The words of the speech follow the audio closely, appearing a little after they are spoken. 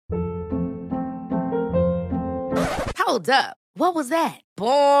Hold up. What was that?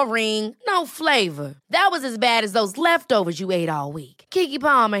 Boring. No flavor. That was as bad as those leftovers you ate all week. Keke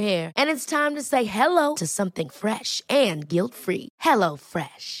Palmer here. And it's time to say hello to something fresh and guilt-free. Hello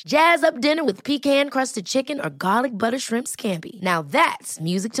Fresh. Jazz up dinner with pecan-crusted chicken or garlic butter shrimp scampi. Now that's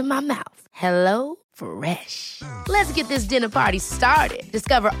music to my mouth. Hello Fresh. Let's get this dinner party started.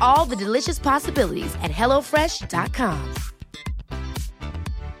 Discover all the delicious possibilities at hellofresh.com.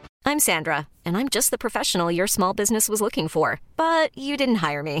 I'm Sandra, and I'm just the professional your small business was looking for. But you didn't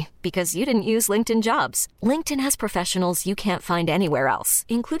hire me because you didn't use LinkedIn Jobs. LinkedIn has professionals you can't find anywhere else,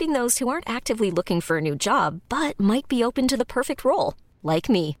 including those who aren't actively looking for a new job, but might be open to the perfect role, like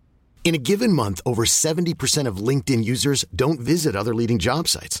me. In a given month, over 70% of LinkedIn users don't visit other leading job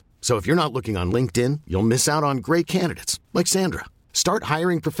sites. So if you're not looking on LinkedIn, you'll miss out on great candidates like Sandra. Start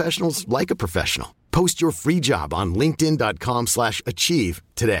hiring professionals like a professional. Post your free job on linkedin.com/achieve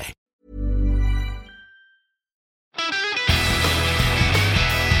today.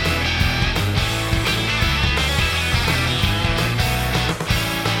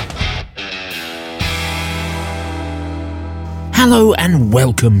 Hello and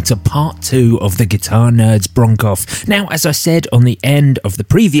welcome to part 2 of the Guitar Nerds Bronkoff. Now, as I said on the end of the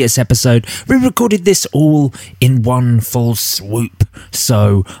previous episode, we recorded this all in one full swoop.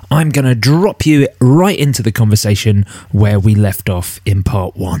 So I'm going to drop you right into the conversation where we left off in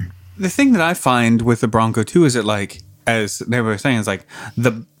part 1. The thing that I find with the Bronco too is that, like, as they were saying, is like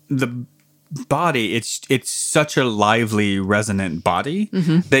the body, it's such a lively, resonant body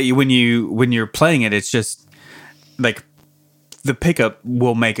that when you're playing it, it's just like the pickup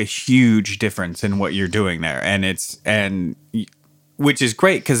will make a huge difference in what you're doing there, and which is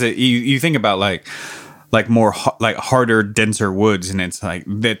great because you think about like more like harder, denser woods, and it's like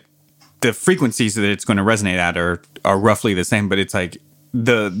that the frequencies that it's going to resonate at are roughly the same, but it's like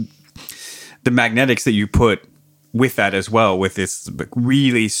the magnetics that you put with that as well, with this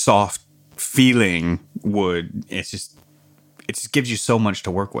really soft feeling wood, it just gives you so much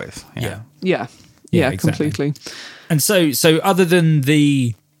to work with. Yeah, exactly. Completely. And so other than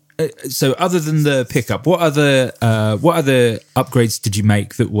the pickup, what other upgrades did you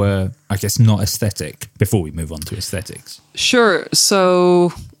make that were, I guess, not aesthetic before we move on to aesthetics? Sure.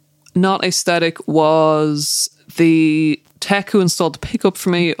 So not aesthetic was the tech who installed the pickup for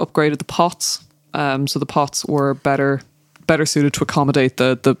me upgraded the pots. So the pots were better suited to accommodate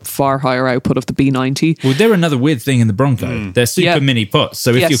the far higher output of the B90. Well, they're another weird thing in the Bronco. They're super mini pots.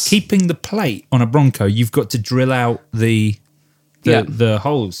 So if you're keeping the plate on a Bronco, you've got to drill out the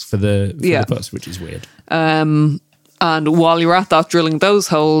holes for the pots, which is weird. And while you're at that, drilling those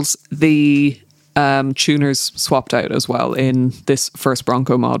holes, the tuners swapped out as well in this first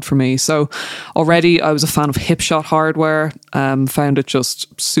Bronco mod for me. So already I was a fan of Hipshot hardware, found it just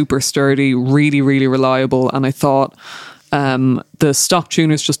super sturdy, really, really reliable, and I thought the stock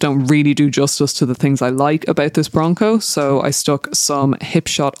tuners just don't really do justice to the things I like about this Bronco. So I stuck some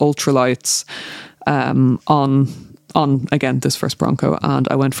Hipshot ultralights on again this first Bronco, and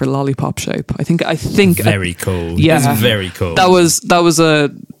I went for lollipop shape. I think very cool. Yeah, it's very cool. That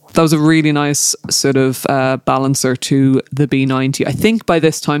was a really nice sort of balancer to the B90. I think by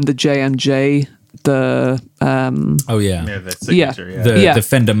this time the JMJ, the signature, the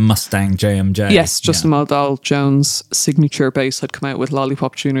Fender Mustang JMJ. Yes, Justin Maldal Jones' signature bass had come out with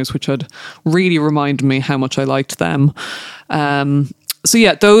lollipop tuners, which had really reminded me how much I liked them. So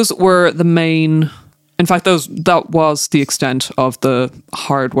yeah, those were the main. In fact, that was the extent of the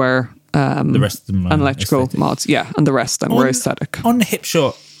hardware. The rest of them and electrical aesthetic mods, and the rest then were aesthetic. On the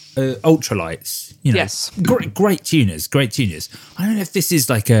Hipshot ultralights, yes, great tuners. I don't know if this is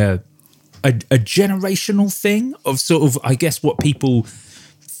like a generational thing of sort of, I guess, what people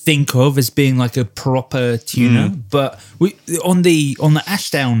think of as being like a proper tuner. But we on the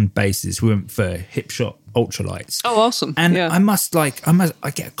Ashdown bases, we went for Hipshot ultralights. Oh, awesome! And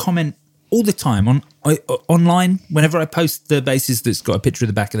I get a comment all the time online whenever I post the bases that's got a picture of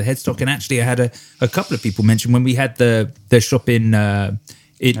the back of the headstock. And actually I had a couple of people mention when we had the shop on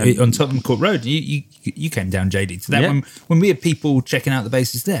Tottenham Court Road, you came down, JD, to that one, when we had people checking out the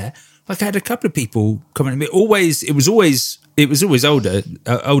bases there. Like I had a couple of people commenting. It was always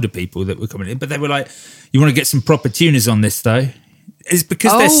older people that were coming in, but they were like, "You want to get some proper tuners on this though?" It's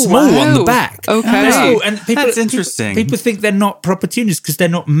because they're small on the back. Okay, and people, that's interesting. People think they're not proper tuners because they're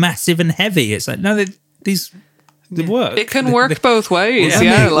not massive and heavy. It's like, no, these work. It can work both ways.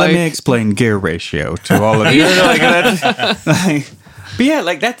 Let me explain gear ratio to all of you. But yeah,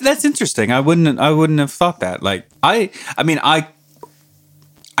 like that's interesting. I wouldn't have thought that. Like I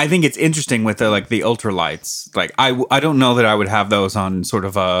think it's interesting with the ultralights. Like I don't know that I would have those on sort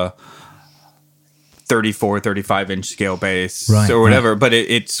of 34, 35 inch scale bass Right, or whatever. But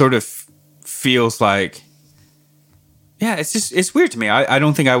it sort of feels like, yeah, it's weird to me. I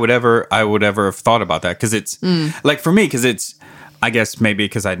don't think I would ever have thought about that, because it's like, for me, because it's, I guess maybe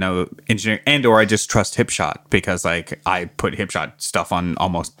because I know engineering, and or I just trust Hipshot, because like I put Hipshot stuff on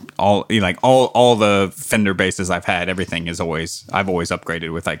almost all, like all the Fender basses I've had. Everything is always, I've always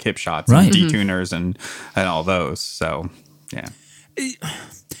upgraded with like Hipshots Right. and detuners and all those. So yeah.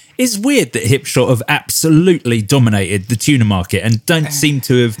 It's weird that Hipshot have absolutely dominated the tuner market and don't seem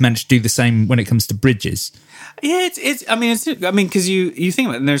to have managed to do the same when it comes to bridges. Yeah, I mean, because you think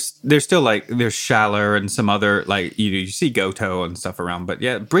about it, and there's still like, there's Schaller and some other, like, you see Goto and stuff around, but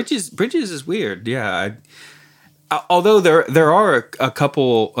yeah, Bridges is weird. Yeah, although there are a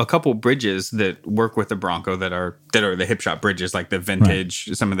couple bridges that work with the Bronco that are the Hipshot bridges, like the vintage,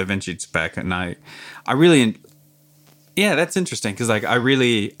 some of the vintage spec, and I really, yeah, that's interesting, because like I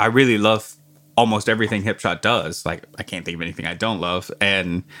really love almost everything Hipshot does. Like, I can't think of anything I don't love,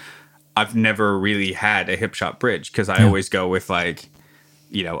 and I've never really had a Hipshot bridge, because I always go with like,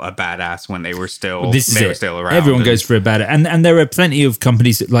 you know, a Badass when they were still still around. Everyone goes for a Badass, and there are plenty of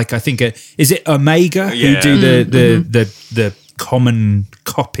companies that, like, I think is it Omega who do the common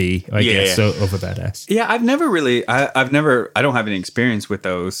copy, I guess, of a Badass. Yeah, I've never really, I don't have any experience with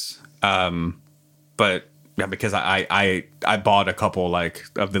those, but yeah, because I bought a couple like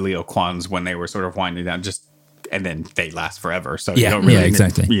of the Leo Quans when they were sort of winding down, and then they last forever. So you don't really,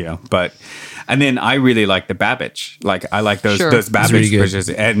 exactly. You know, but, and then I really like the Babbage. Like, I like those Babbage really bridges.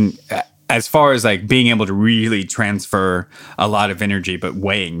 And as far as like being able to really transfer a lot of energy, but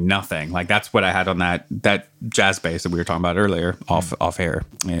weighing nothing, like that's what I had on that jazz bass that we were talking about earlier off air.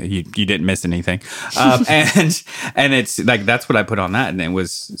 Yeah, you didn't miss anything. And it's like, that's what I put on that. And it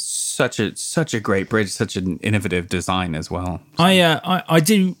was such a great bridge, such an innovative design as well. I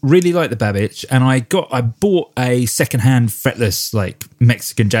do really like the Babbage, and I bought a secondhand fretless like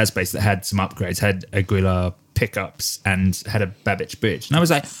Mexican jazz bass that had some upgrades, had Aguilar pickups and had a Babbage bridge, and I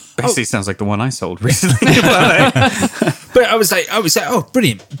was like, basically sounds like the one I sold recently. But I was like, oh,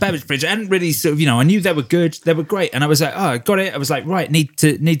 brilliant, Babbage bridge. I hadn't really sort of, you know, I knew they were good, they were great, and I was like, oh, I got it. I was like, right, need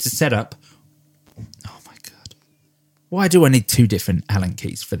to set up. Oh my god, why do I need two different Allen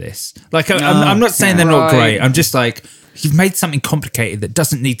keys for this? Like, I'm not saying they're not great. I'm just like, you've made something complicated that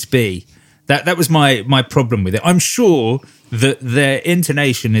doesn't need to be. That was my problem with it. I'm sure that their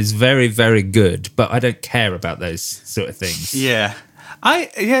intonation is very, very good, but I don't care about those sort of things. Yeah.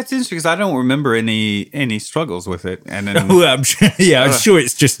 It's interesting because I don't remember any struggles with it, and then, well, I'm sure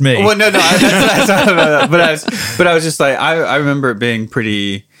it's just me. Well, no, that's but I was just like, I remember it being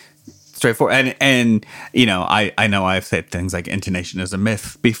pretty straightforward, and you know, I know I've said things like intonation is a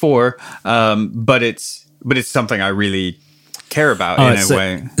myth before, but it's something I really care about in a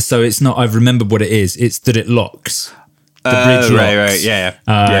way. So it's not, I've remembered what it is. It's that it locks. The bridge locks. Right, yeah.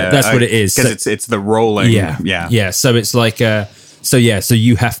 That's what it is. Because it's the rolling. Yeah. So it's like, so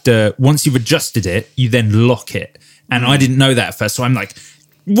you have to, once you've adjusted it, you then lock it. And I didn't know that at first. So I'm like,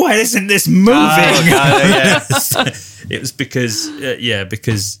 why isn't this moving? It was because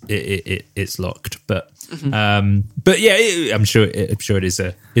it's locked. But I'm sure it is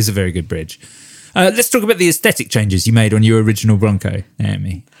a very good bridge. Let's talk about the aesthetic changes you made on your original Bronco,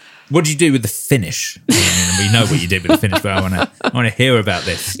 Naomi. What did you do with the finish? We know what you did with the finish, but I want to hear about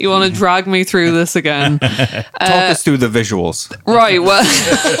this. You want to drag me through this again? Talk us through the visuals. Right. Well,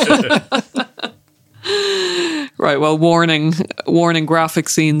 right. Well, warning graphic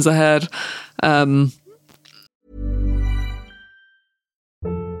scenes ahead.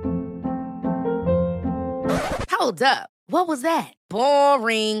 Hold up. What was that?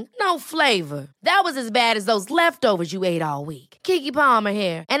 Boring. No flavor. That was as bad as those leftovers you ate all week. Keke Palmer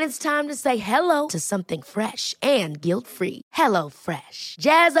here, and it's time to say hello to something fresh and guilt-free. Hello Fresh.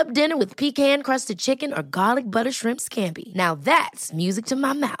 Jazz up dinner with pecan-crusted chicken or garlic butter shrimp scampi. Now that's music to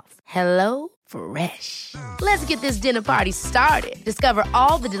my mouth. Hello Fresh. Let's get this dinner party started. Discover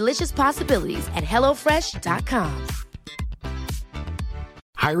all the delicious possibilities at hellofresh.com.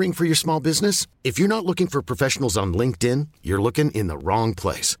 Hiring for your small business? If you're not looking for professionals on LinkedIn, you're looking in the wrong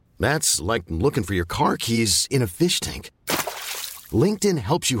place. That's like looking for your car keys in a fish tank. LinkedIn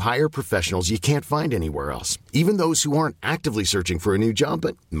helps you hire professionals you can't find anywhere else, even those who aren't actively searching for a new job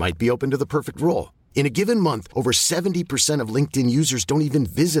but might be open to the perfect role. In a given month, over 70% of LinkedIn users don't even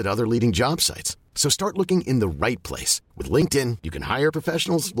visit other leading job sites. So start looking in the right place. With LinkedIn, you can hire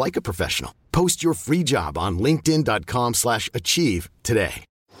professionals like a professional. Post your free job on linkedin.com/achieve today.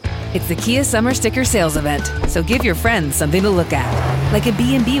 It's the Kia Summer Sticker Sales Event, so give your friends something to look at. Like a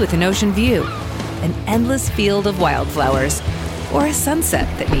B&B with an ocean view, an endless field of wildflowers, or a sunset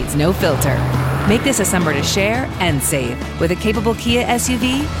that needs no filter. Make this a summer to share and save with a capable Kia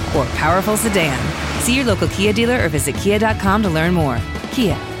SUV or powerful sedan. See your local Kia dealer or visit kia.com to learn more.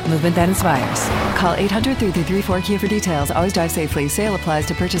 Kia, movement that inspires. Call 800-333-4KIA for details. Always drive safely. Sale applies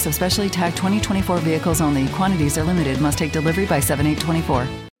to purchase of specially tagged 2024 vehicles only. Quantities are limited. Must take delivery by 7/8/24.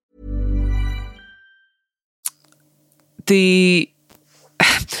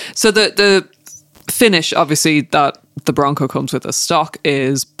 So the finish, obviously, that the Bronco comes with as stock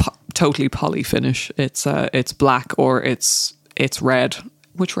is totally poly finish. It's black or it's red.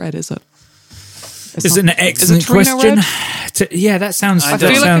 Which red is it? It's an excellent question. Yeah, that sounds. I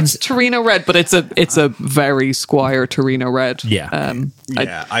feel like it's Torino red, but it's a very Squire Torino red. Yeah.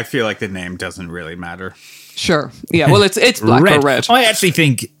 I feel like the name doesn't really matter. Sure. Yeah. Well, it's black or red. I actually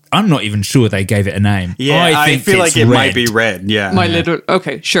think I'm not even sure they gave it a name. Yeah, I feel like it might be red. Yeah.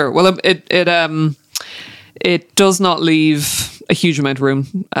 Okay, sure. Well, it does not leave a huge amount of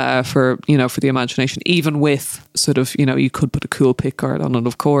room for the imagination, even with sort of, you could put a cool pick guard on it,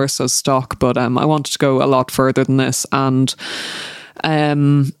 of course, as stock, but I wanted to go a lot further than this. And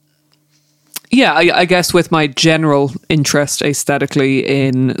I guess with my general interest aesthetically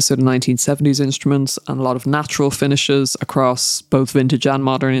in sort of 1970s instruments and a lot of natural finishes across both vintage and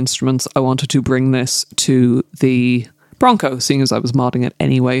modern instruments, I wanted to bring this to the Bronco, seeing as I was modding it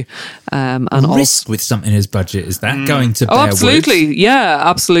anyway. And risk with something as budget as that going to bear absolutely. wood? Yeah,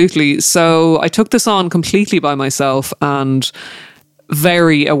 absolutely. So I took this on completely by myself and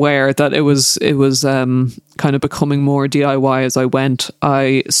very aware that it was kind of becoming more DIY as I went.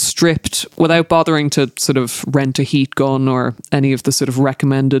 I stripped without bothering to sort of rent a heat gun or any of the sort of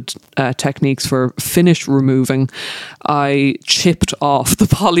recommended techniques for finish removing. I chipped off the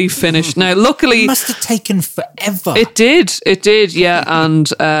poly finish. Now, luckily, it must have taken forever. It did, yeah.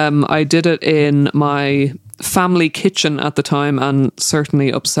 And I did it in my family kitchen at the time, and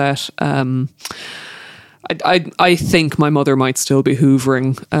certainly upset. I think my mother might still be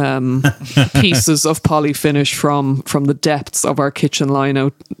hoovering pieces of poly finish from the depths of our kitchen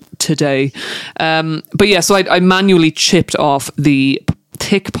lino today. But yeah, so I manually chipped off the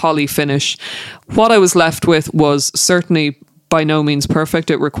thick poly finish. What I was left with was certainly by no means perfect.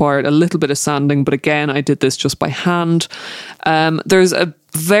 It required a little bit of sanding, but again, I did this just by hand. There's a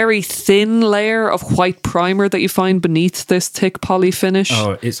very thin layer of white primer that you find beneath this thick poly finish.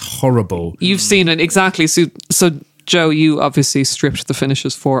 Oh, it's horrible. You've seen it, exactly. So Joe, you obviously stripped the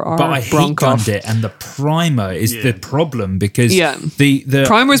finishes for our Bronco. But I heat gunned it, and the primer is the problem because the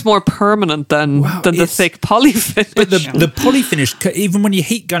primer is more permanent than the thick poly finish. But the poly finish, even when you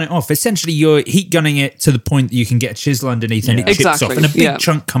heat gun it off, essentially you're heat gunning it to the point that you can get a chisel underneath and it chips off, and a big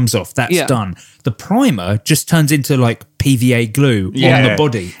chunk comes off. That's done. The primer just turns into like PVA glue on the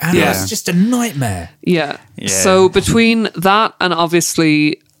body, and it's just a nightmare. Yeah. So between that and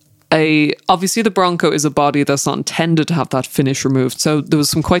obviously the Bronco is a body that's not intended to have that finish removed. So there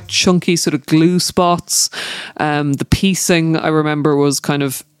was some quite chunky sort of glue spots. The piecing, I remember, was kind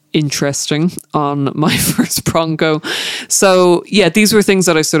of interesting on my first Bronco. So yeah, these were things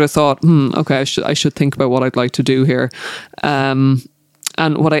that I sort of thought, okay, I should think about what I'd like to do here.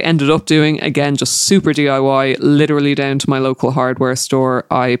 And what I ended up doing, again, just super DIY, literally down to my local hardware store,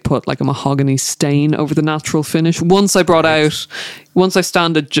 I put like a mahogany stain over the natural finish. Once I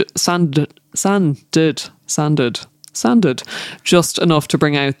sanded just enough to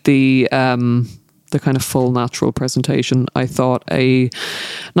bring out the kind of full natural presentation, I thought a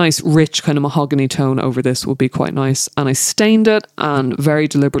nice rich kind of mahogany tone over this would be quite nice. And I stained it and very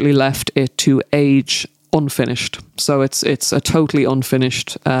deliberately left it to age unfinished. So it's a totally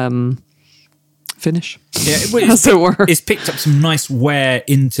unfinished finish. Yeah, it's picked up some nice wear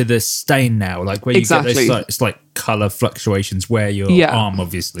into the stain now, like where you get those it's like color fluctuations where your arm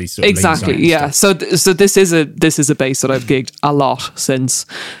obviously sort of yeah. So this is a base that I've gigged a lot since.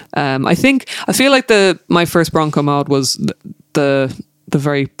 I feel like my first Bronco mod was the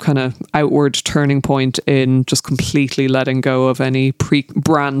very kind of outward turning point in just completely letting go of any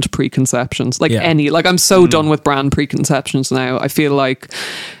brand preconceptions. I'm so done with brand preconceptions now. I feel like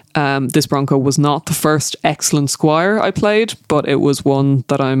this Bronco was not the first excellent Squire I played, but it was one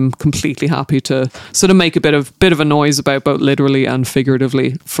that I'm completely happy to sort of make a bit of a noise about, both literally and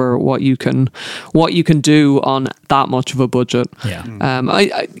figuratively, for what you can do on that much of a budget. Yeah.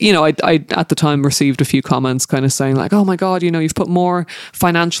 I at the time received a few comments kind of saying like, oh my God, you've put more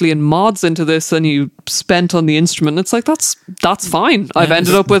financially in mods into this than you spent on the instrument. It's like, that's fine. I've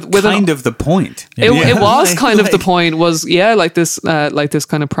ended up with kind of the point. It was kind of the point, was like this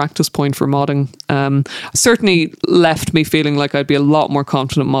kind of practice point for modding. Certainly left me feeling like I'd be a lot more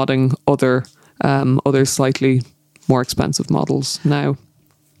confident modding other slightly more expensive models now.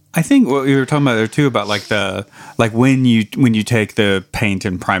 I think what you were talking about there too about like when you take the paint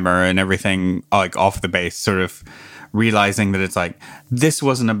and primer and everything like off the base, sort of realizing that it's like this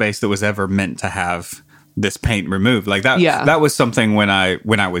wasn't a base that was ever meant to have this paint removed. Like that. Yeah. That was something when I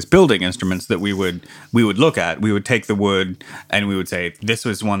was building instruments that we would look at. We would take the wood and we would say, this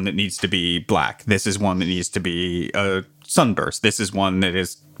is one that needs to be black. This is one that needs to be a sunburst. This is one that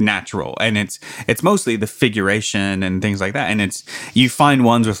is natural. And it's mostly the figuration and things like that. And you find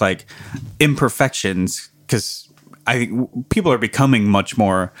ones with like imperfections, because I think people are becoming much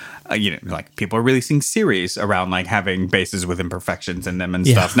more, like people are releasing series around like having bases with imperfections in them and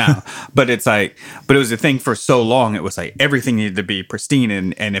stuff now. But it was a thing for so long. It was like everything needed to be pristine.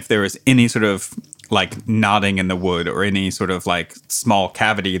 And if there was any sort of like knotting in the wood or any sort of like small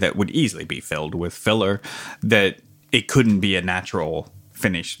cavity that would easily be filled with filler, that it couldn't be a natural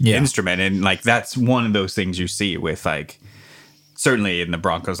finished instrument. And like, that's one of those things you see with like, certainly in the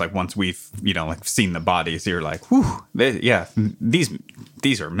Broncos, like once we've, like seen the bodies, you're like, whew,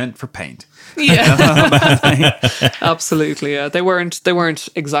 these are meant for paint. Yeah, absolutely. Yeah, they weren't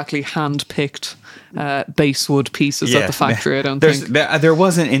exactly hand-picked basewood pieces at the factory. I don't think there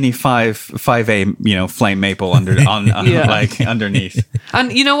wasn't any 5A, flame maple like underneath.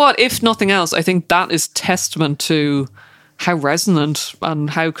 And you know what? If nothing else, I think that is testament to how resonant and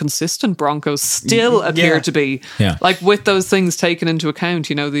how consistent Broncos still appear to be. Yeah. Like with those things taken into account,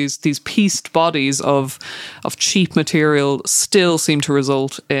 these pieced bodies of cheap material still seem to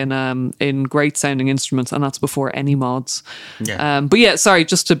result in great sounding instruments, and that's before any mods. Yeah. But yeah, sorry,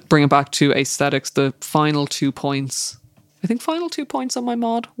 just to bring it back to aesthetics, the final 2 points. I think final 2 points on my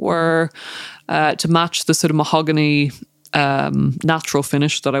mod were to match the sort of mahogany natural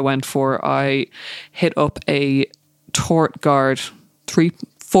finish that I went for. I hit up a Tort Guard,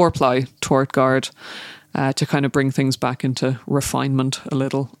 4-ply Tort Guard, to kind of bring things back into refinement a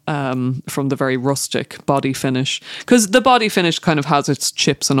little from the very rustic body finish. Because the body finish kind of has its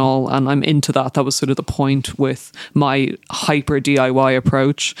chips and all, and I'm into that. That was sort of the point with my hyper DIY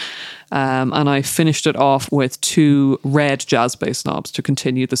approach. And I finished it off with 2 red jazz bass knobs to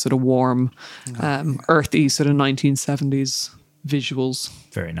continue the sort of warm, earthy sort of 1970s visuals.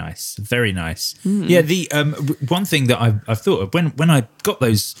 Very nice, very nice. Yeah, the one thing that I've thought of when I got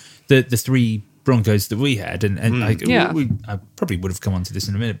those the 3 Broncos that we had, and I probably would have come on to this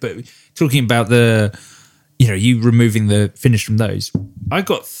in a minute, but talking about you removing the finish from those, I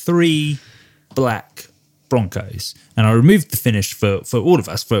got 3 black Broncos, and I removed the finish for all of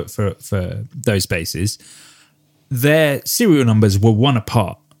us for those bases. Their serial numbers were 1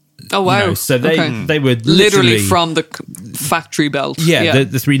 apart. Oh wow! So they were literally from the factory belt. Yeah.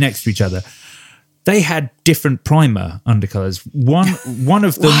 The 3 next to each other. They had different primer undercolors.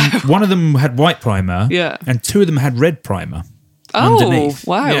 One of them had white primer. Yeah. And 2 of them had red primer. Underneath.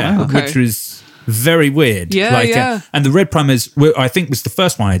 Wow! Yeah, okay. Which was very weird. Yeah. And the red primers, I think, was the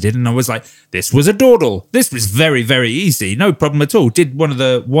first one I did, and I was like, this was a dawdle. This was very, very easy. No problem at all. Did one of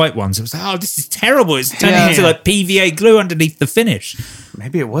the white ones. I was like, oh, this is terrible. It's turning into like PVA glue underneath the finish.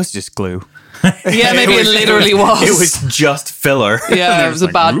 Maybe it was just glue. Yeah, maybe it literally was. It was just filler. Yeah, it was a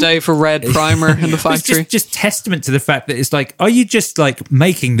bad day for red primer in the factory. It's just testament to the fact that it's like, are you just like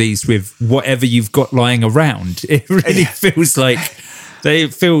making these with whatever you've got lying around? It really feels like they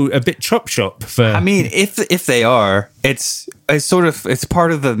feel a bit chop shop for. I mean, if they are, it's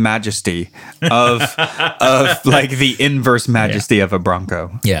part of the majesty of like the inverse majesty of a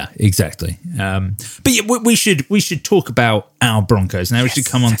Bronco. Yeah, exactly. But yeah, we should talk about our Broncos now. We should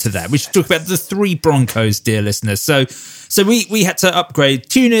come on to that. We should talk about the 3 Broncos, dear listeners. So we had to upgrade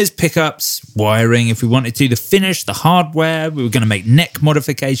tuners, pickups, wiring if we wanted to, the finish, the hardware. We were going to make neck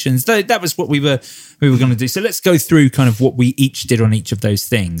modifications. That was what we were going to do. So let's go through kind of what we each did on each of those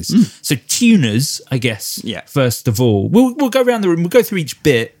things. So tuners, I guess. Yeah. First of all, we'll go around the room. We'll go through each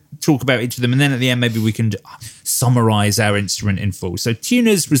bit, talk about each of them, and then at the end maybe we can summarize our instrument in full. So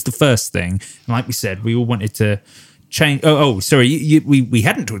tuners was the first thing, and like we said, we all wanted to change. Sorry, we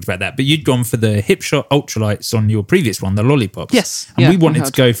hadn't talked about that, but you'd gone for the Hipshot ultralights on your previous one, the lollipops. Yes, and we wanted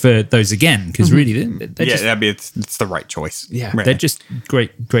to go for those again because really, it's the right choice. Yeah, really. They're just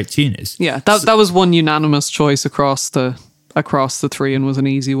great tuners. Yeah, that was one unanimous choice across the 3 and was an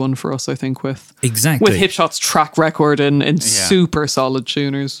easy one for us, I think, with Hipshot's track record in super solid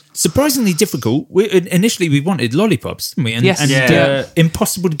tuners. Surprisingly difficult. Initially we wanted lollipops, didn't we? And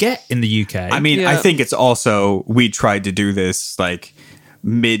impossible to get in the UK. I mean, I think it's also, we tried to do this like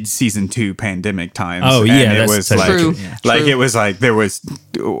mid season 2 pandemic times. Oh yeah, and it was like, true. Like it was like there was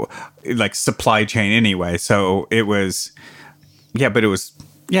like supply chain anyway, so it was. Yeah, but it was.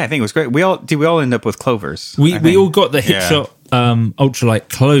 Yeah, I think it was great. We all end up with Clovers. We all got the Hipshot ultralight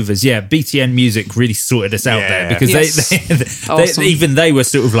clovers, BTN Music really sorted us out there because Awesome. even they were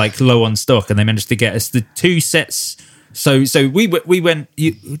sort of like low on stock, and they managed to get us the 2 sets. So we went.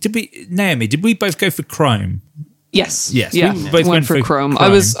 Naomi? Did we both go for chrome? Yes. Yeah. We both went for chrome. I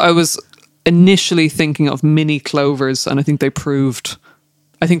was initially thinking of mini clovers, and I think they proved.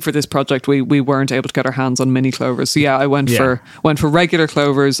 I think for this project we weren't able to get our hands on mini clovers. So I went for regular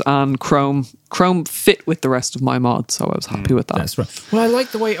clovers, and chrome. Chrome fit with the rest of my mod, so I was happy with that. That's right. Well, I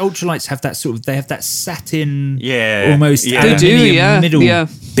like the way ultralights have that they have that satin, almost they do, middle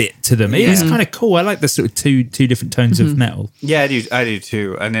bit to them. It's kind of cool. I like the sort of two different tones of metal. Yeah, I do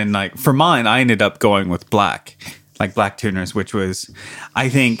too. And then like for mine, I ended up going with black, like black tuners, which was, I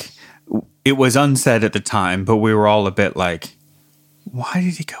think it was unsaid at the time, but we were all a bit like, why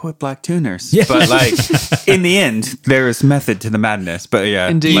did he go with black tuners? Yeah. But like in the end, there is method to the madness. But yeah,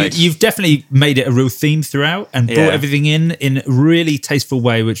 indeed, like, you've definitely made it a real theme throughout and brought everything in a really tasteful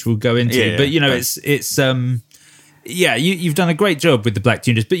way, which we'll go into. Yeah, but it's you've done a great job with the black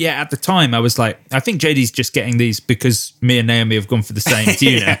tuners. But at the time I was like, I think JD's just getting these because me and Naomi have gone for the same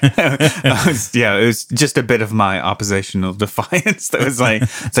tuner. It was just a bit of my oppositional defiance that was like,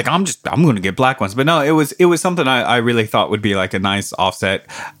 it's like I'm going to get black ones. But no, it was something I really thought would be like a nice offset.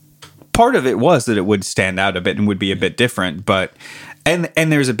 Part of it was that it would stand out a bit and would be a bit different, but and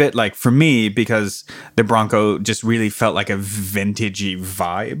there's a bit like for me, because the Bronco just really felt like a vintagey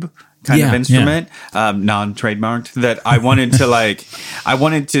vibe kind of instrument, non-trademarked, that I wanted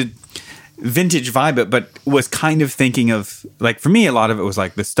to vintage vibe it, but was kind of thinking of, like, for me, a lot of it was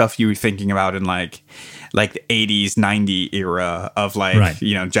like the stuff you were thinking about in like the 80s, 90 era of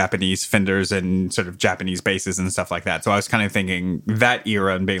Japanese Fenders and sort of Japanese basses and stuff like that. So I was kind of thinking that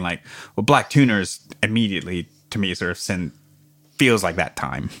era and being like, well, black tuners immediately to me sort of feels like that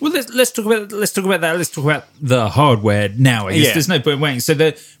time. Well, let's talk about that. Let's talk about the hardware now. I guess there's no point waiting. So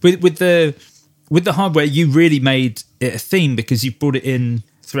with the hardware, you really made it a theme because you brought it in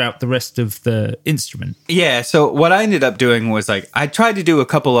throughout the rest of the instrument. Yeah. So what I ended up doing was like I tried to do a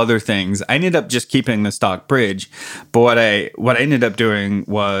couple other things. I ended up just keeping the stock bridge, but what I ended up doing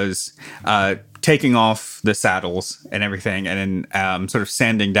was taking off the saddles and everything, and then sort of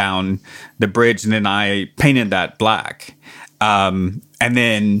sanding down the bridge, and then I painted that black. And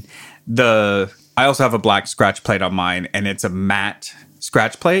then I also have a black scratch plate on mine, and it's a matte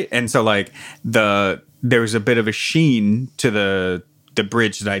scratch plate. And so like there's a bit of a sheen to the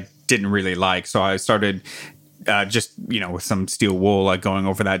bridge that I didn't really like. So I started just, with some steel wool, like going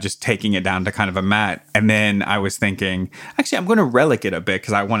over that, just taking it down to kind of a matte. And then I was thinking, actually, I'm going to relic it a bit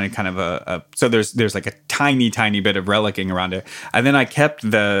because I wanted kind of so there's like a tiny, tiny bit of relicking around it. And then I kept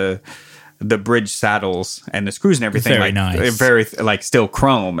the bridge saddles and the screws and everything very nice, very like still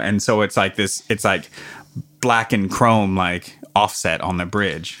chrome, and so it's like black and chrome like offset on the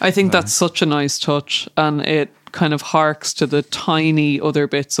bridge. I think that's such a nice touch, and it kind of harks to the tiny other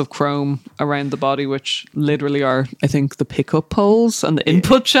bits of chrome around the body, which literally are, I think, the pickup poles and the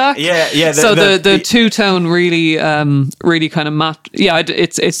input jack. Yeah. So the two-tone really kind of matte. Yeah,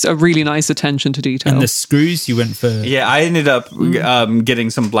 it's a really nice attention to detail. And the screws you went for. Yeah, I ended up getting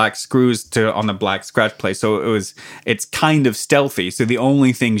some black screws on the black scratch plate, so it's kind of stealthy. So the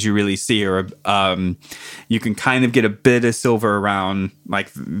only things you really see are you can kind of get a bit of silver around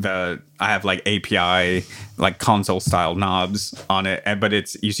like I have like API, like console style knobs on it, but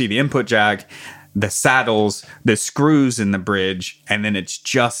you see the input jack, the saddles, the screws in the bridge, and then it's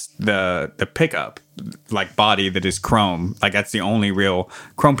just the pickup like body that is chrome. Like that's the only real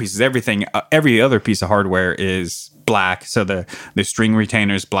chrome pieces. Everything, every other piece of hardware is black. So the string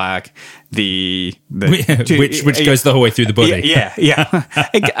retainer's black. Which goes the whole way through the body. Yeah.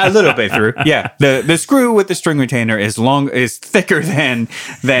 A little bit through. Yeah. The screw with the string retainer is thicker than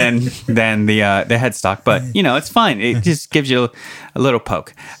the headstock, but it's fine. It just gives you a little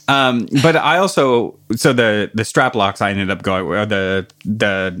poke. But I also, so the strap locks I ended up going with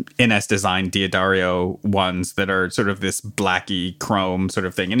the NS Design Diodario ones that are sort of this blacky chrome sort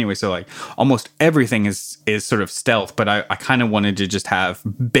of thing. Anyway, so like almost everything is sort of stealth, but I kind of wanted to just have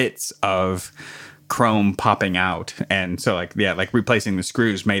bits of chrome popping out, and so like replacing the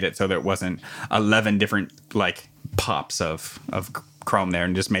screws made it so there wasn't 11 different like pops of chrome there,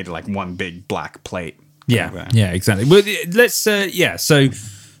 and just made it like one big black plate. Yeah, exactly. Well, let's so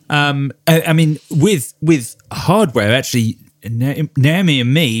I mean with hardware, actually, Naomi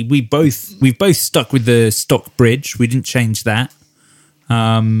and me, we've both stuck with the stock bridge. We didn't change that,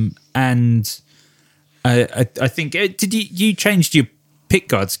 and I think you changed your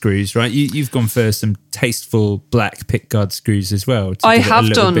pickguard screws, right? You've gone for some tasteful black pickguard screws as well. I give it have a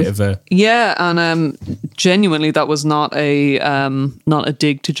little done, bit of a and genuinely, that was not a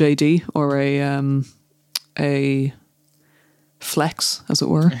dig to JD or a flex, as it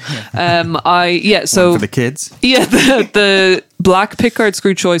were. So for the kids. Yeah, the black pickguard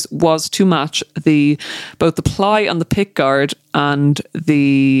screw choice was to match both the ply and the pickguard and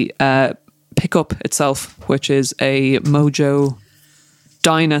the pickup itself, which is a Mojo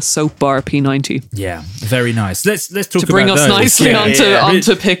Dyna Soap Bar P90. Yeah, very nice. Let's talk to bring about us those. nicely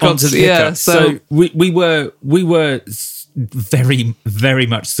onto pickups. Onto the pickups. So we were very, very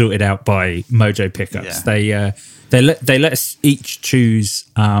much sorted out by Mojo Pickups. Yeah. They let us each choose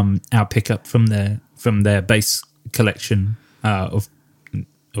our pickup from their base collection of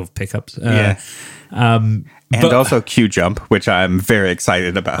pickups. And also Q Jump, which I'm very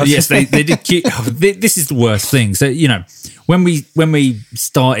excited about. Yes, they did. This is the worst thing. So when we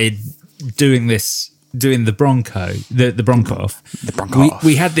started doing the Bronco, the Bronco,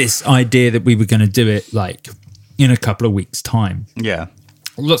 we had this idea that we were going to do it like in a couple of weeks' time. Yeah.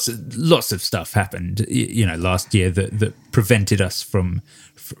 Lots of stuff happened, last year that prevented us from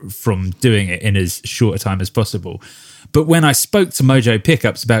doing it in as short a time as possible. But when I spoke to Mojo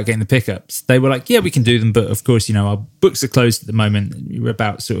Pickups about getting the pickups, they were like, "Yeah, we can do them, but of course, our books are closed at the moment. We're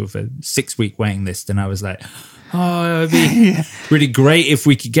about sort of a 6-week waiting list." And I was like, "Oh, it'd be really great if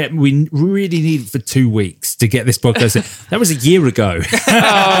we could get. We really need it for 2 weeks to get this podcast." That was a year ago.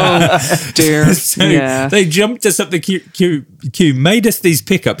 Oh dear! So yeah, they jumped us up the queue, made us these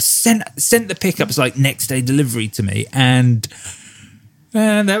pickups, sent the pickups like next day delivery to me, and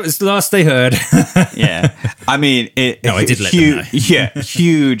that was the last they heard. Yeah, I mean, I did let them know. Yeah,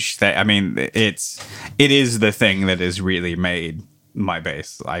 huge thing. I mean, it is the thing that has really made my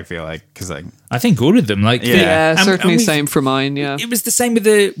base. I feel like because I think all of them, certainly same for mine. Yeah, it was the same with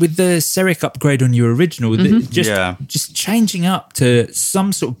the Seric upgrade on your original. Just changing up to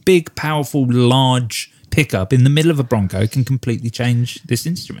some sort of big, powerful, large pickup in the middle of a Bronco can completely change this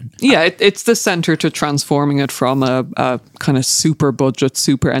instrument. Yeah, it's the center to transforming it from a kind of super budget,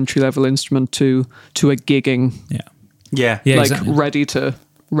 super entry level instrument to a gigging, yeah, like exactly.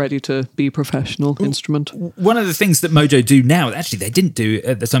 ready to be professional instrument. One of the things that Mojo do now, actually they didn't do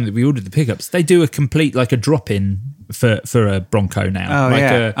at the time that we ordered the pickups, they do a complete like a drop in for a Bronco now.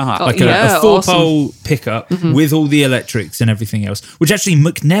 A 4-pole pickup with all the electrics and everything else, which actually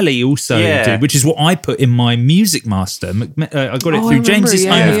McNelly also did, which is what I put in my Music Master. I got it through James's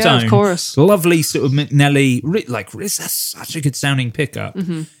Home of Tone. Of course. Lovely sort of McNelly, that's such a good sounding pickup,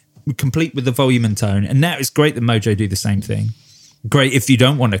 complete with the volume and tone. And now it's great that Mojo do the same thing. Great if you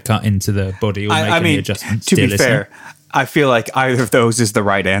don't want to cut into the body or make any adjustments. To be fair, I feel like either of those is the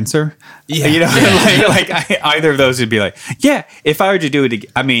right answer. Yeah. Either of those would be like, yeah, if I were to do it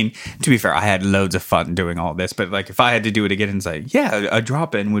again, I mean, to be fair, I had loads of fun doing all this, but like if I had to do it again and say, yeah, a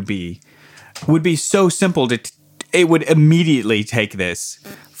drop in would be so simple it would immediately take this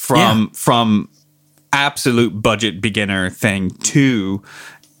from absolute budget beginner thing to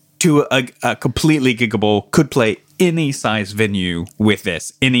a completely giggable, could play any size venue with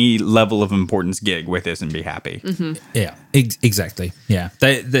this, any level of importance gig with this and be happy. Mm-hmm. Yeah, exactly. Yeah,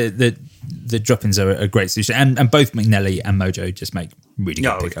 the drop-ins are a great solution, and both McNelly and Mojo just make really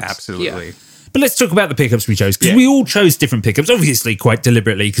good pickups. Absolutely. Yeah. But let's talk about the pickups we chose, because we all chose different pickups, obviously quite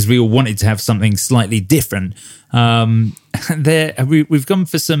deliberately, because we all wanted to have something slightly different. We've gone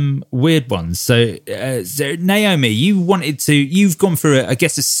for some weird ones. So Naomi, you've gone for, I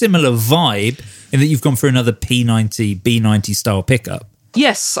guess, a similar vibe in that you've gone for another P90, B90 style pickup.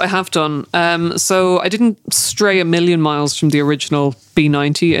 Yes, I have done. So I didn't stray a million miles from the original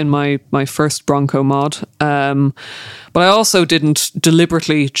B90 in my first Bronco mod. But I also didn't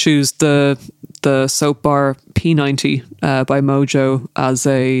deliberately choose the Soap Bar P90 by Mojo as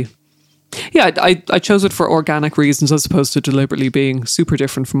a... Yeah, I chose it for organic reasons as opposed to deliberately being super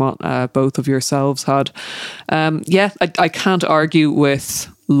different from what both of yourselves had. I can't argue with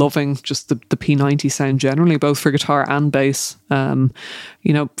loving just the P90 sound generally, both for guitar and bass.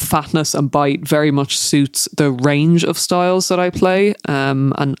 Fatness and bite very much suits the range of styles that I play,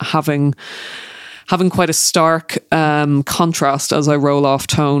 and having quite a stark contrast as I roll off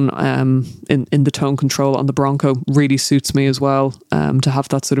tone in the tone control on the Bronco really suits me as well, to have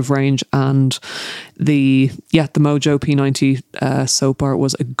that sort of range. And the Mojo P90 Soap Bar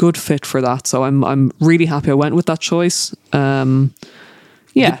was a good fit for that. So I'm really happy I went with that choice. The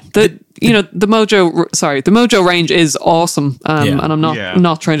Mojo range is awesome, and I'm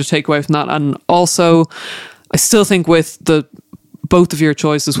not trying to take away from that. And also, I still think with both of your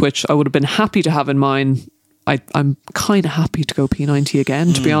choices, which I would have been happy to have in mine, I'm kind of happy to go P90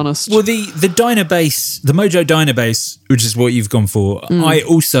 again, to be honest. Well, the Dynabase, the Mojo Dynabase, which is what you've gone for, I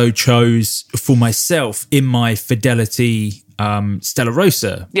also chose for myself in my Fidelity Stella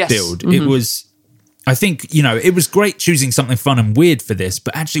Rosa build. It was, I think, it was great choosing something fun and weird for this,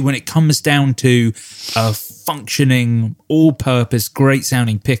 but actually when it comes down to a functioning, all-purpose,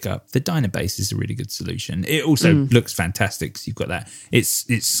 great-sounding pickup, the Dynabase is a really good solution. It also looks fantastic because you've got that. It's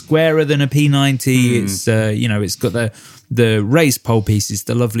squarer than a P90. It's it's got the raised pole pieces,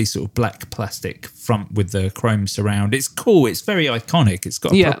 the lovely sort of black plastic front with the chrome surround. It's cool. It's very iconic. It's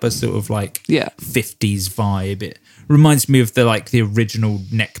got a proper sort of 50s vibe. It reminds me of the original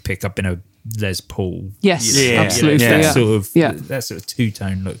neck pickup in a Les Paul. Yes, absolutely. That sort of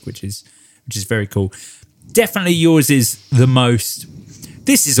two-tone look, which is very cool. Definitely yours is the most.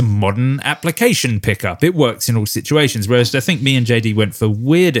 This is a modern application pickup. It works in all situations. Whereas I think me and JD went for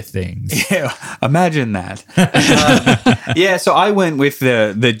weirder things. Yeah, imagine that. So I went with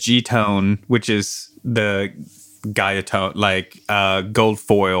the G-Tone, which is the Gaia tone, gold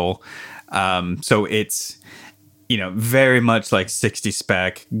foil. So it's very much like 60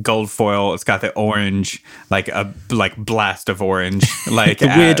 spec gold foil. It's got the orange, a blast of orange,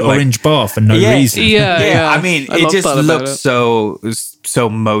 the weird orange bar for no reason. Yeah. I mean, it just looks so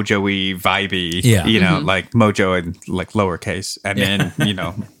Mojo-y, vibey. Yeah. Like Mojo in lowercase, and then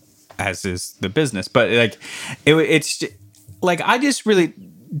as is the business. But it's I just really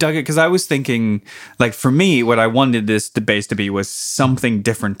dug it because I was thinking, for me, what I wanted this base to be was something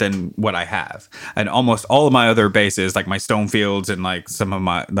different than what I have. And almost all of my other bases, like my Stonefields and some of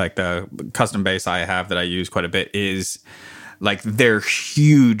my the custom base I have that I use quite a bit, is they're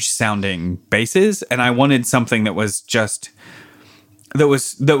huge sounding bases, and I wanted something that was just that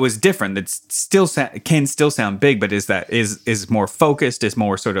was different, that can still sound big, but is more focused, is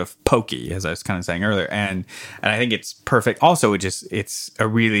more sort of pokey, as I was kind of saying earlier, and I think it's perfect. Also, it's a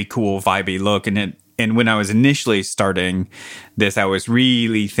really cool vibey look, and when I was initially starting this, I was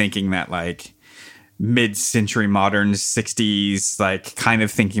really thinking that mid-century modern 60s, kind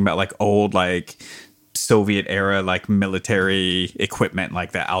of thinking about old Soviet era military equipment,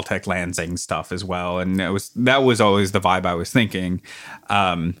 like the Altec Lansing stuff as well, and that was always the vibe I was thinking,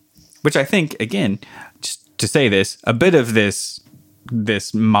 which I think, again, just to say this, a bit of this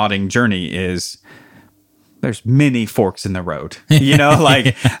modding journey is there's many forks in the road,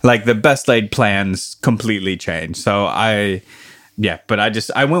 the best laid plans completely change. So but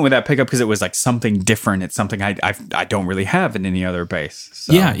I went with that pickup because it was something different. It's something I don't really have in any other base.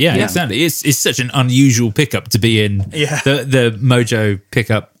 So, yeah, exactly. It's such an unusual pickup to be in the Mojo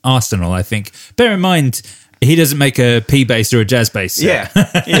pickup arsenal, I think. Bear in mind, he doesn't make a P bass or a jazz bass. Set.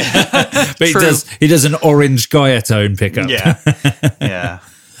 Yeah. But he does an orange Gaia tone pickup. Yeah. Yeah.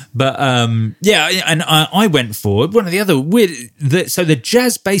 But and I went for one of the other weird. So the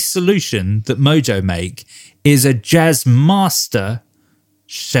jazz bass solution that Mojo make is a Jazz Master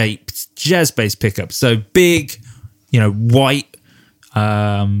shaped jazz bass pickup. So big, white,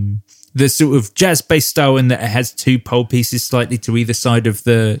 the sort of jazz bass style in that it has two pole pieces slightly to either side of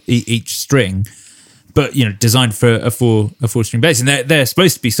each string, but designed for a four string bass, and they're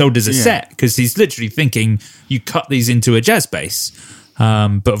supposed to be sold as a set because he's literally thinking you cut these into a jazz bass.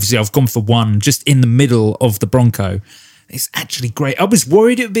 But obviously I've gone for one just in the middle of the Bronco. It's actually great. I was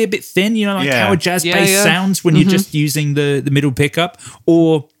worried it would be a bit thin, how a jazz bass sounds when you're just using the middle pickup,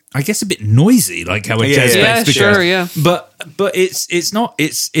 or I guess a bit noisy, like how a jazz bass pickup. Sure, yeah. But it's not.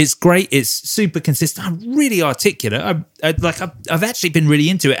 It's great. It's super consistent. I'm really articulate. I've actually been really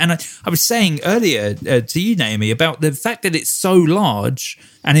into it. And I was saying earlier to you, Naomi, about the fact that it's so large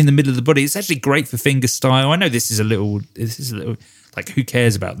and in the middle of the body. It's actually great for finger style. I know this is a little who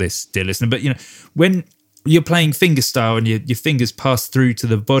cares about this, dear listener? But when you're playing finger style and your fingers pass through to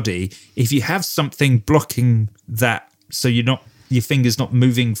the body, if you have something blocking that, so your fingers not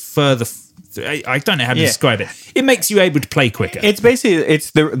moving further, I don't know how to describe it. It makes you able to play quicker. It's basically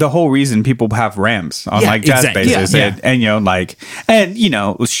the whole reason people have ramps on jazz basses,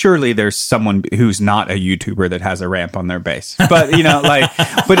 and surely there's someone who's not a YouTuber that has a ramp on their bass, but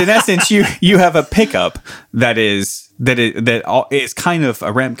but in essence, you have a pickup that is kind of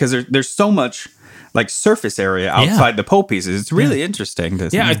a ramp because there's so much surface area outside the pole pieces. It's really interesting.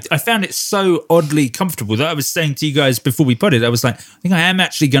 I found it so oddly comfortable that I was saying to you guys before we put it, I was like, I think I am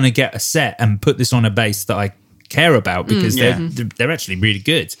actually going to get a set and put this on a bass that I care about because they're actually really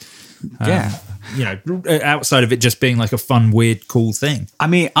good. Outside of it just being a fun, weird, cool thing. I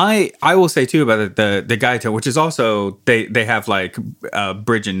mean, I will say too about the Gaito, which is also they have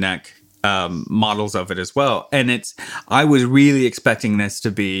bridge and neck models of it as well, and I was really expecting this to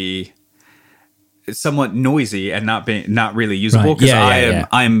be somewhat noisy and not really usable Right. because Yeah.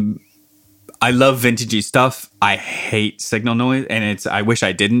 I love vintagey stuff. I hate signal noise, and I wish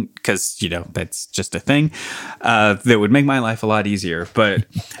I didn't because that's just a thing that would make my life a lot easier. But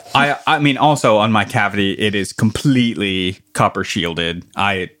I mean, also on my cavity, it is completely copper shielded.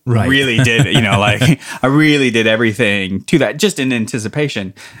 I Right. really did, like I really did everything to that just in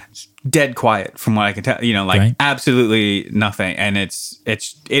anticipation. Dead quiet from what I can tell, Right. absolutely nothing, and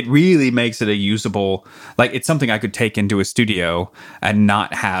it really makes it a usable, like it's something I could take into a studio and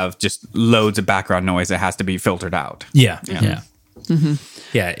not have just loads of background noise that has to be filtered out. Yeah.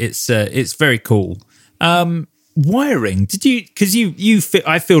 Yeah, it's very cool. Wiring, did you? Because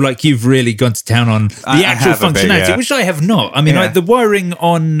I feel like you've really gone to town on the I actual have a bit, functionality, yeah. which I have not. I mean, Yeah. like the wiring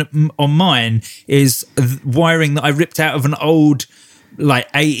on mine is wiring that I ripped out of an old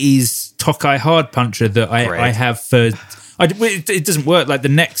like 80s Tokai hard puncher that I Great. have for. It doesn't work, like the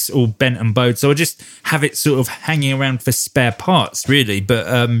neck's all bent and bowed, so I just have it sort of hanging around for spare parts, really.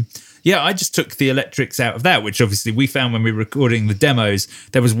 But yeah, I just took the electrics out of that, which obviously we found when we were recording the demos.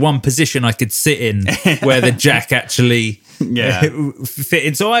 There was one position I could sit in where the jack actually fit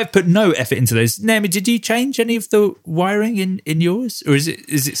in. So I've put no effort into those. Naomi, did you change any of the wiring in yours, or is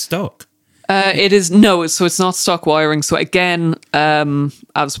it stock? It is no, so it's not stock wiring. So again,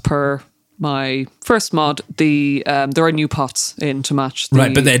 as per my first mod, there are new pots in to match.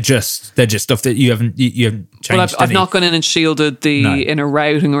 Right, but they're just stuff that you haven't changed. Well, I've any. not gone in and shielded the No. inner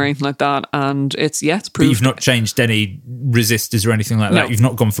routing or anything like that, and it's But proved. you've not changed any resistors or anything like that. No. You've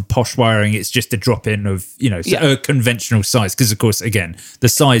not gone for posh wiring. It's just a drop in of a conventional size. Because of course, again, the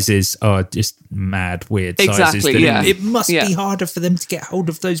sizes are just mad weird sizes. Exactly, that yeah. It must Yeah. be harder for them to get hold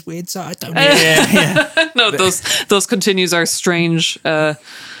of those weird sizes. I don't know. No, those continues our strange.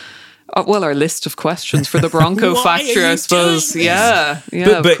 Our list of questions for the Bronco Why factory, are I you suppose. doing this? Yeah.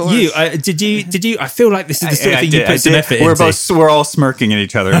 But of course. you did you? I feel like this is the sort of thing you put some effort We're into. we're all smirking at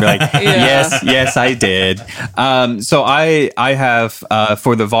each other, like yes, I did. So I have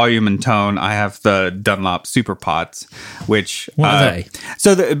for the volume and tone, I have the Dunlop Super Pots, which What are they?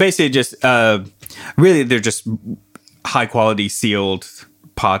 So basically, just really, they're just high quality sealed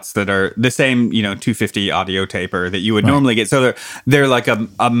pots that are the same, 250 audio taper that you would normally get. So they're like a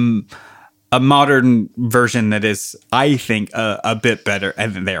modern version that is, I think, a bit better,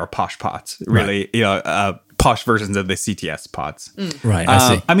 and they are posh pots, really, posh versions of the CTS pots. Right,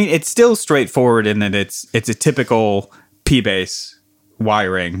 I see. I mean, it's still straightforward in that it's a typical P-bass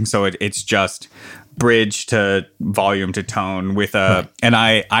wiring, so it's just bridge to volume to tone with a, and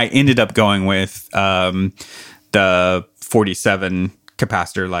I ended up going with the 47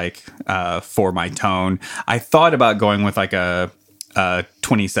 capacitor for my tone. I thought about going with like a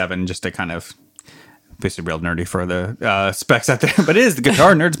 27 just to kind of, this is real nerdy for the specs out there, but it is the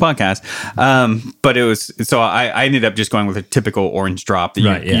Guitar Nerds podcast. But it was, so I ended up just going with a typical orange drop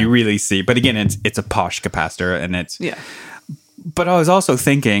that you really see. But again, it's a posh capacitor, and it's But I was also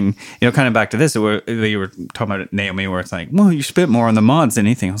thinking, kind of back to this, you were talking about Naomi, where it's like, well, you spent more on the mods than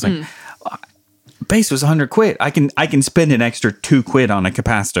anything. I was like, bass was 100 quid. I can spend an extra 2 quid on a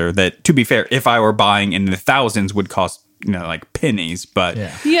capacitor that, to be fair, if I were buying in the thousands, would cost like pennies. But but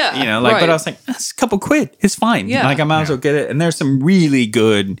I was like, that's a couple quid. It's fine. Yeah. Like I might as well get it. And there's some really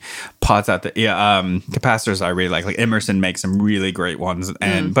good pots out there. Capacitors I really like. Like Emerson makes some really great ones.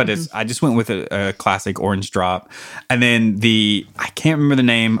 And but I just went with a classic orange drop. And then I can't remember the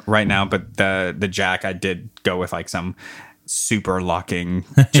name right now, but the jack, I did go with like some super locking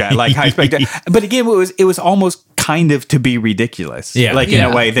jack, like high spec. But again, it was almost kind of to be ridiculous, in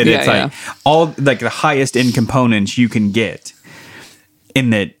a way that it's like all like the highest end components you can get,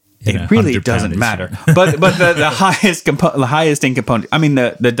 in that it really doesn't matter. But the highest end component. I mean,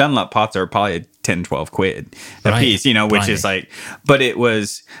 the Dunlop pots are probably 10, 12 quid a piece, which is like. But it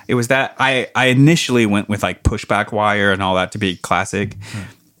was that I initially went with like pushback wire and all that to be classic.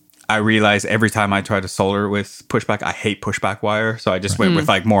 I realized every time I try to solder with pushback, I hate pushback wire. So I just went with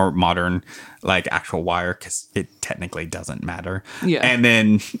like more modern, like actual wire, because it technically doesn't matter. Yeah. And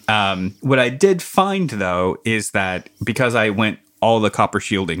then what I did find though is that because I went all the copper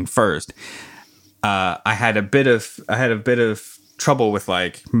shielding first, I had a bit of trouble with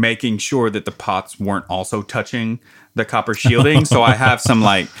like making sure that the pots weren't also touching the copper shielding. So I have some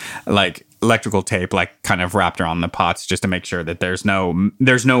like electrical tape like kind of wrapped around the pots just to make sure that there's no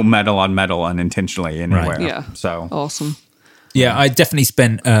metal on metal unintentionally anywhere. Right. Yeah. So awesome. Yeah, I definitely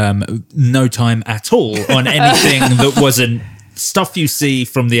spent no time at all on anything that wasn't stuff you see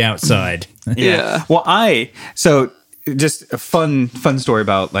from the outside. Yeah. Well, so just a fun story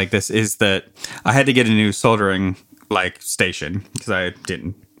about like this is that I had to get a new soldering like station because I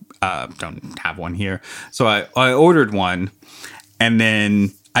didn't. don't have one here. So I ordered one, and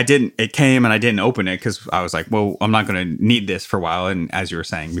then it came and I didn't open it because I was like, well, I'm not going to need this for a while. And as you were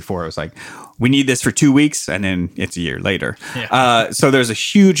saying before, I was like, we need this for 2 weeks, and then it's a year later. Yeah. So there's a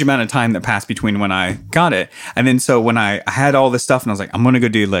huge amount of time that passed between when I got it. And then so when I had all this stuff and I was like, I'm going to go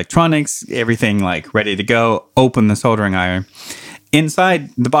do electronics, everything like ready to go, open the soldering iron.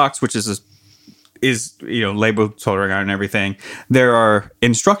 Inside the box, which is labeled soldering iron and everything, there are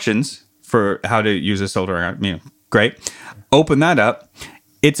instructions for how to use a soldering iron. Great. Open that up.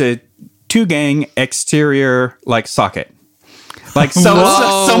 It's a 2-gang exterior socket.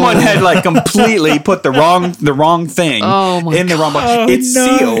 Someone had completely put the wrong thing in the wrong box. It's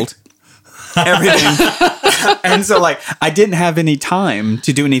sealed. Everything. And so I didn't have any time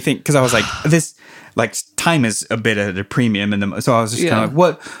to do anything because I was like, this time is a bit at a premium, and so I was just kind of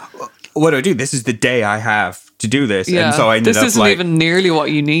like, what do I do? This is the day I have to do this. Yeah. And so I ended up isn't even nearly what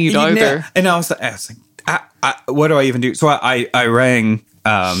you need either. And I was like, what do I even do? So I rang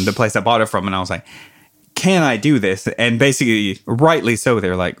the place I bought it from, and I was like, can I do this? And basically, rightly so,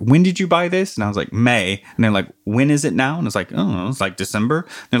 they're like, when did you buy this? And I was like, May. And they're like, when is it now? And it's like, oh, it's December.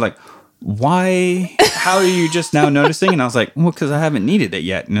 And they're like, why? How are you just now noticing? And I was like, well, because I haven't needed it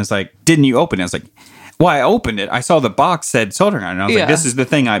yet. And it's like, didn't you open it? I was like, well, I opened it. I saw the box said soldering iron. And I was like, this is the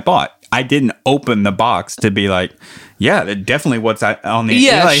thing I bought. I didn't open the box to be like, yeah, that's definitely what's on the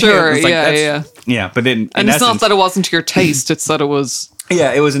sure. Yeah, but then and it's not that it wasn't to your taste, it's that it was.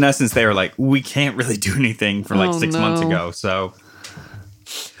 Yeah, it was in essence, they were like, we can't really do anything for 6 months ago. So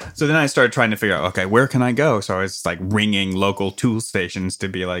then I started trying to figure out, okay, where can I go? So I was ringing local tool stations to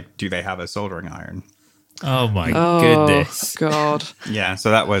be like, do they have a soldering iron? Oh my goodness. God. Yeah,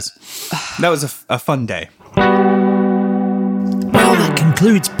 so that was a fun day. Well, that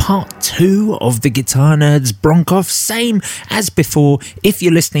concludes part 2 of the Guitar Nerds Bronkoff. Same as before, if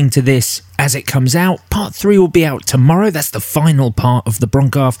you're listening to this as it comes out, part 3 will be out tomorrow. That's the final part of the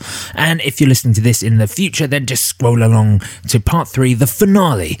Bronkoff. And if you're listening to this in the future, then just scroll along to part 3, the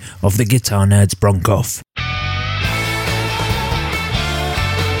finale of the Guitar Nerds Bronkoff.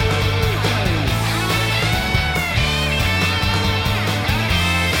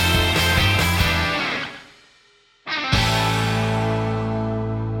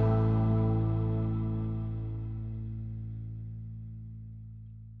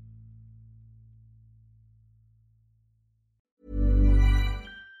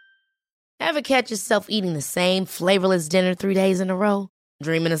 Ever catch yourself eating the same flavorless dinner 3 days in a row?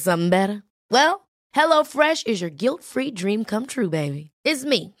 Dreaming of something better? Well, HelloFresh is your guilt-free dream come true, baby. It's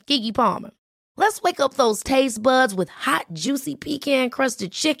me, Keke Palmer. Let's wake up those taste buds with hot, juicy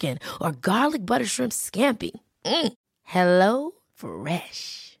pecan-crusted chicken or garlic butter shrimp scampi. Hello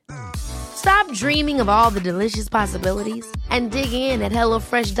Fresh. Stop dreaming of all the delicious possibilities and dig in at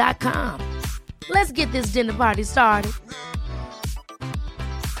HelloFresh.com. Let's get this dinner party started.